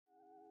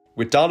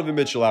With Donovan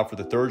Mitchell out for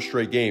the third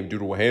straight game due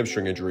to a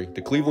hamstring injury,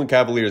 the Cleveland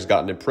Cavaliers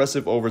got an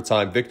impressive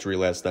overtime victory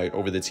last night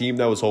over the team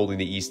that was holding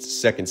the East's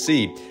second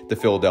seed, the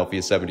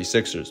Philadelphia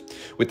 76ers.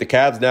 With the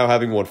Cavs now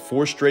having won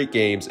 4 straight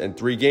games and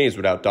 3 games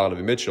without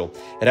Donovan Mitchell,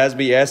 it has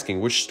me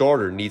asking which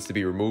starter needs to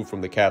be removed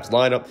from the Cavs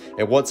lineup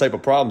and what type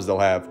of problems they'll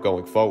have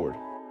going forward.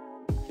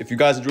 If you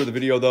guys enjoyed the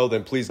video though,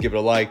 then please give it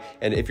a like,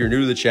 and if you're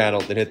new to the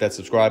channel, then hit that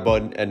subscribe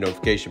button and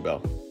notification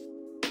bell.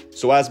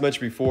 So as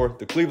mentioned before,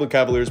 the Cleveland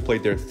Cavaliers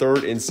played their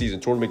third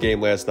in-season tournament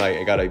game last night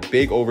and got a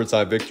big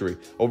overtime victory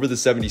over the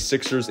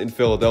 76ers in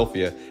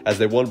Philadelphia as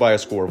they won by a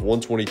score of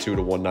 122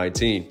 to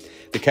 119.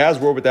 The Cavs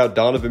were without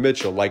Donovan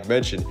Mitchell, like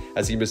mentioned,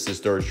 as he missed his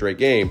third straight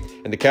game,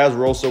 and the Cavs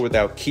were also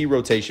without key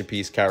rotation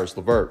piece Caris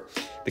LeVert.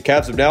 The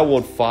Cavs have now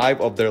won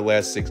 5 of their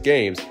last 6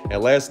 games,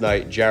 and last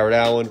night, Jarrett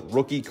Allen,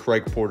 rookie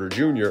Craig Porter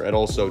Jr., and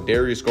also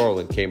Darius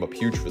Garland came up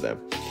huge for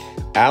them.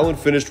 Allen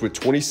finished with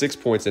 26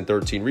 points and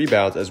 13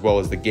 rebounds, as well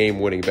as the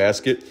game-winning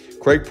basket.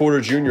 Craig Porter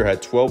Jr.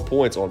 had 12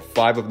 points on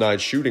 5 of 9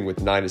 shooting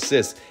with 9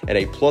 assists and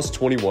a plus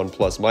 21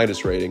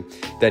 plus-minus rating.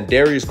 Then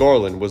Darius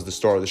Garland was the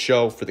star of the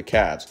show for the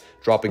Cavs,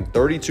 dropping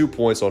 32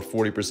 points on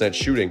 40%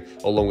 shooting,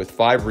 along with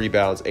 5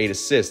 rebounds, 8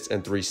 assists,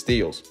 and 3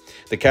 steals.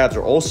 The Cavs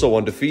are also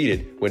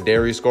undefeated when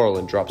Darius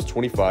Garland drops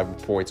 25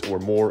 points or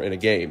more in a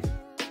game.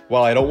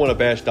 While I don't want to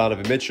bash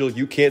Donovan Mitchell,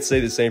 you can't say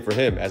the same for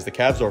him, as the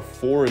Cavs are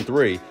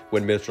 4-3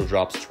 when Mitchell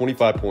drops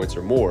 25 points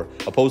or more,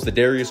 opposed to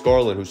Darius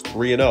Garland, who's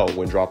 3-0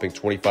 when dropping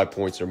 25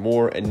 points or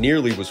more, and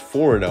nearly was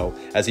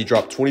 4-0 as he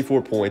dropped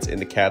 24 points in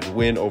the Cavs'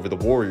 win over the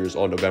Warriors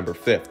on November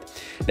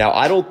 5th. Now,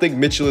 I don't think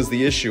Mitchell is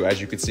the issue,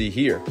 as you can see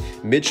here.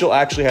 Mitchell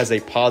actually has a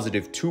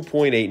positive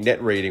 2.8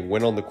 net rating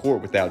when on the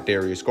court without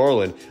Darius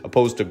Garland,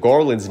 opposed to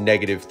Garland's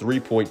negative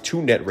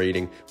 3.2 net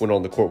rating when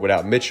on the court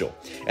without Mitchell.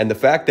 And the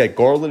fact that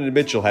Garland and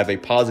Mitchell have a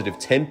positive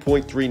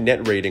 10.3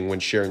 net rating when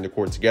sharing the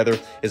court together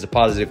is a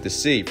positive to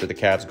see for the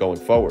Cavs going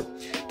forward.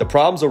 The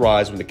problems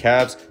arise when the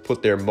Cavs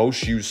put their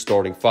most used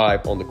starting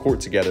 5 on the court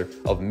together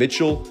of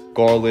Mitchell,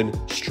 Garland,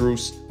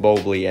 Strus,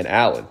 Mobley, and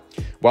Allen.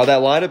 While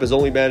that lineup has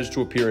only managed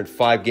to appear in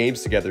 5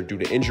 games together due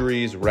to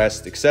injuries,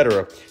 rest,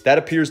 etc., that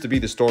appears to be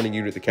the starting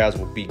unit the Cavs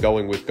will be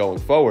going with going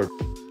forward,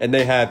 and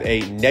they have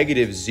a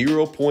negative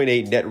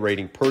 0.8 net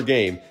rating per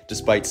game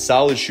despite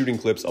solid shooting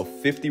clips of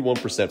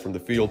 51% from the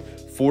field,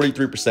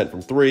 43%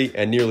 from 3,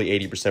 and nearly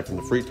 80% from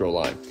the free throw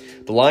line.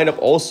 The lineup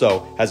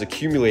also has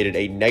accumulated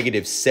a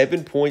negative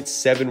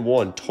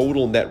 7.71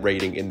 total net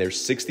rating in their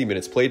 60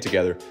 minutes played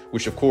together,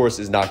 which of course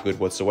is not good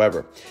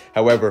whatsoever.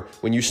 However,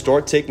 when you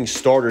start taking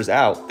starters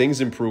out, things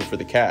improve for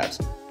the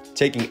Cavs.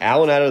 Taking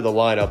Allen out of the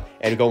lineup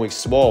and going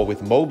small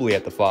with Mobley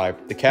at the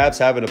 5, the Cavs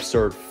have an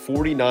absurd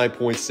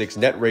 49.6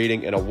 net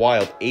rating and a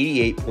wild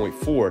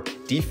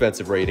 88.4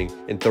 defensive rating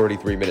in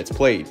 33 minutes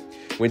played.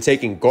 When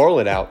taking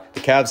Garland out,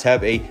 the Cavs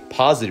have a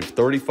positive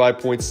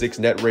 35.6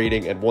 net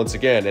rating and once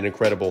again an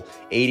incredible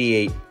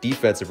 88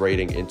 defensive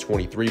rating in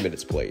 23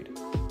 minutes played.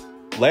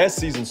 Last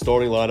season's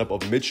starting lineup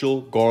of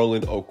Mitchell,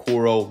 Garland,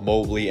 Okoro,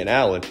 Mobley, and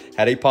Allen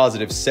had a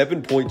positive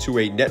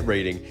 7.28 net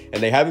rating,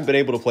 and they haven't been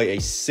able to play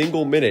a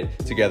single minute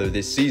together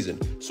this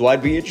season. So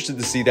I'd be interested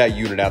to see that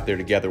unit out there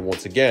together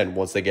once again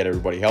once they get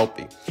everybody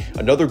healthy.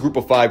 Another group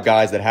of 5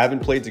 guys that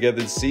haven't played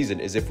together this season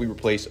is if we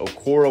replace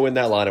Okoro in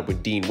that lineup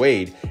with Dean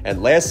Wade,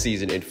 and last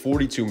season in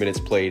 42 minutes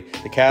played,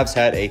 the Cavs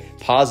had a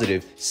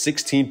positive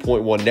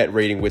 16.1 net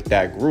rating with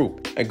that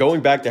group. And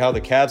going back to how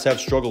the Cavs have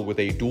struggled with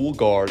a dual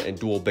guard and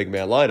dual big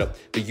man lineup,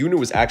 the unit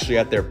was actually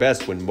at their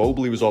best when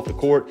Mobley was off the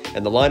court,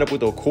 and the lineup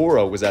with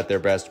Okoro was at their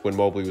best when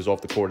Mobley was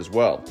off the court as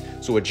well.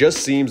 So it just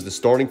seems the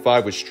starting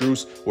 5 with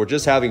Strus or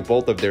just having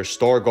both of their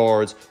star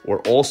guards or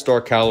all-star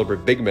caliber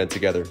big men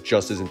together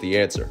just isn't the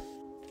answer.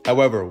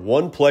 However,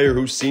 one player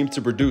who seemed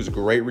to produce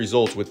great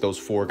results with those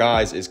 4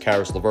 guys is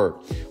Caris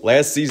LeVert.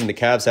 Last season, the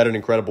Cavs had an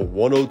incredible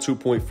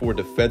 102.4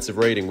 defensive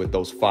rating with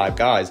those 5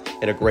 guys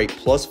and a great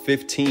plus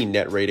 15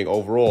 net rating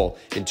overall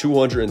in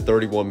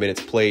 231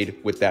 minutes played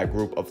with that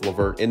group of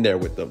LeVert in there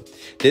with them.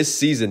 This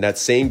season, that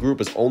same group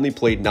has only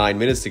played 9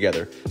 minutes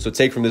together, so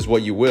take from this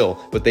what you will,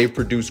 but they've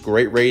produced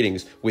great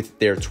ratings with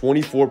their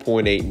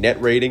 24.8 net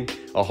rating,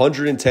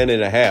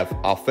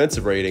 110.5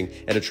 offensive rating,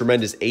 and a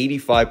tremendous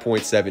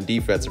 85.7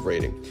 defensive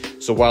rating.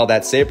 So while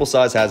that sample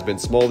size has been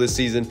small this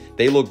season,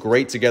 they looked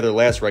great together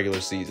last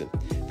regular season.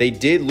 They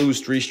did lose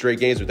 3 straight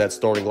games with that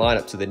starting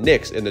lineup to the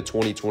Knicks in the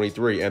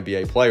 2023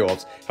 NBA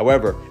playoffs.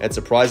 However, and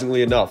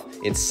surprisingly enough,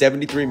 in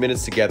 73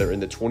 minutes together in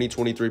the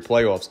 2023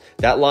 playoffs,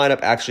 that lineup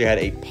actually had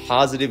a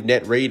positive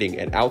net rating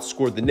and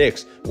outscored the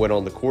Knicks when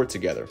on the court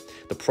together.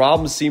 The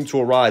problems seemed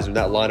to arise when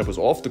that lineup was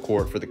off the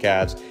court for the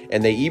Cavs,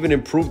 and they even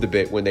improved a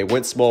bit when they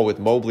went small with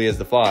Mobley as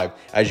the 5,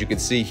 as you can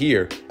see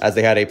here, as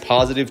they had a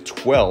positive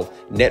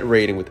 12 net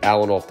rating with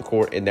Allen off the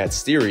court in that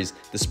series,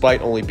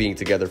 despite only being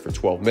together for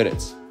 12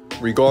 minutes.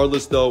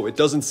 Regardless, though, it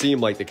doesn't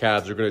seem like the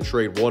Cavs are going to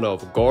trade one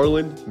of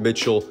Garland,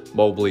 Mitchell,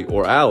 Mobley,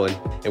 or Allen.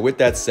 And with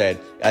that said,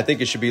 I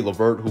think it should be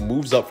LeVert who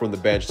moves up from the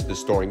bench to the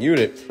starting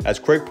unit, as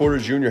Craig Porter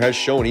Jr. has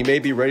shown he may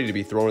be ready to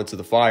be thrown into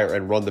the fire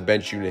and run the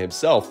bench unit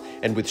himself,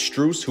 and with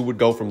Strus, who would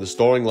go from the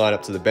starting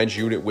lineup to the bench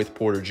unit with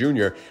Porter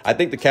Jr., I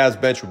think the Cavs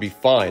bench would be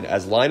fine,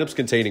 as lineups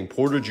containing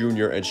Porter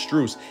Jr. and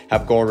Strus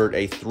have garnered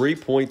a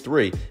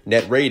 3.3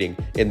 net rating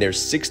in their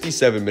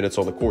 67 minutes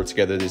on the court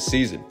together this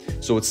season.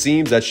 So it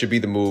seems that should be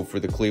the move for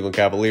the Cleveland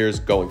Cavaliers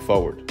going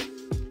forward.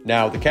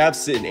 Now, the Cavs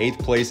sit in 8th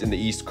place in the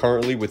East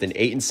currently with an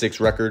 8-6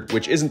 record,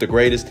 which isn't the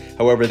greatest.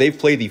 However, they've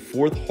played the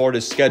 4th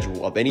hardest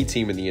schedule of any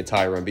team in the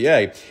entire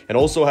NBA, and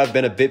also have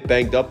been a bit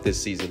banged up this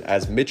season,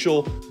 as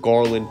Mitchell,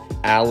 Garland,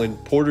 Allen,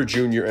 Porter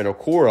Jr., and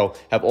Okoro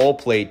have all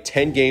played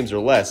 10 games or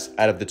less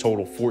out of the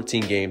total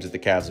 14 games that the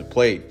Cavs have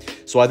played.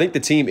 So I think the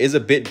team is a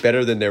bit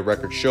better than their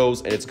record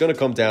shows, and it's going to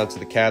come down to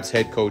the Cavs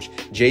head coach,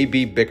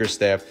 JB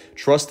Bickerstaff,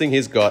 trusting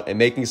his gut and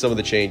making some of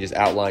the changes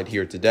outlined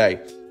here today.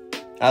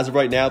 As of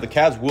right now, the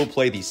Cavs will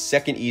play the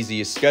second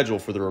easiest schedule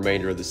for the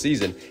remainder of the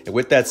season. And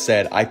with that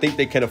said, I think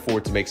they can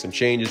afford to make some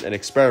changes and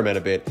experiment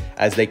a bit,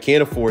 as they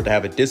can't afford to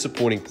have a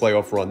disappointing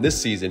playoff run this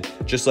season,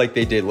 just like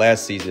they did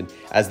last season,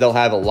 as they'll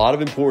have a lot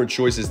of important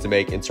choices to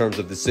make in terms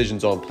of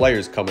decisions on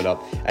players coming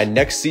up. And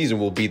next season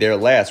will be their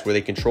last, where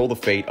they control the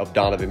fate of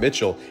Donovan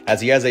Mitchell,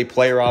 as he has a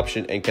player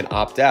option and can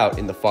opt out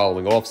in the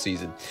following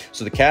offseason.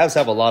 So the Cavs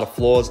have a lot of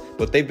flaws,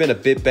 but they've been a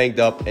bit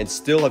banged up and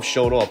still have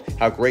shown off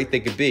how great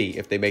they could be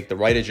if they make the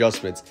right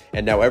adjustments.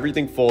 And now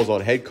everything falls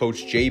on head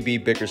coach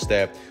JB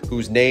Bickerstaff,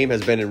 whose name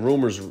has been in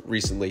rumors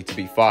recently to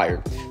be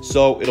fired.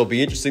 So it'll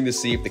be interesting to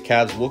see if the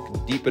Cavs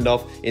look deep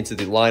enough into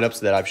the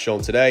lineups that I've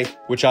shown today,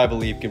 which I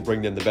believe can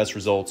bring them the best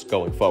results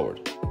going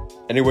forward.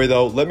 Anyway,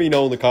 though, let me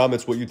know in the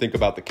comments what you think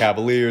about the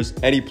Cavaliers,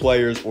 any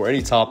players, or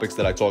any topics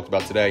that I talked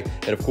about today.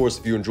 And of course,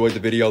 if you enjoyed the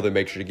video, then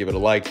make sure to give it a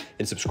like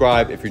and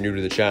subscribe if you're new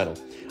to the channel.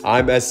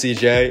 I'm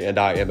SCJ, and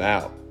I am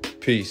out.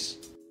 Peace.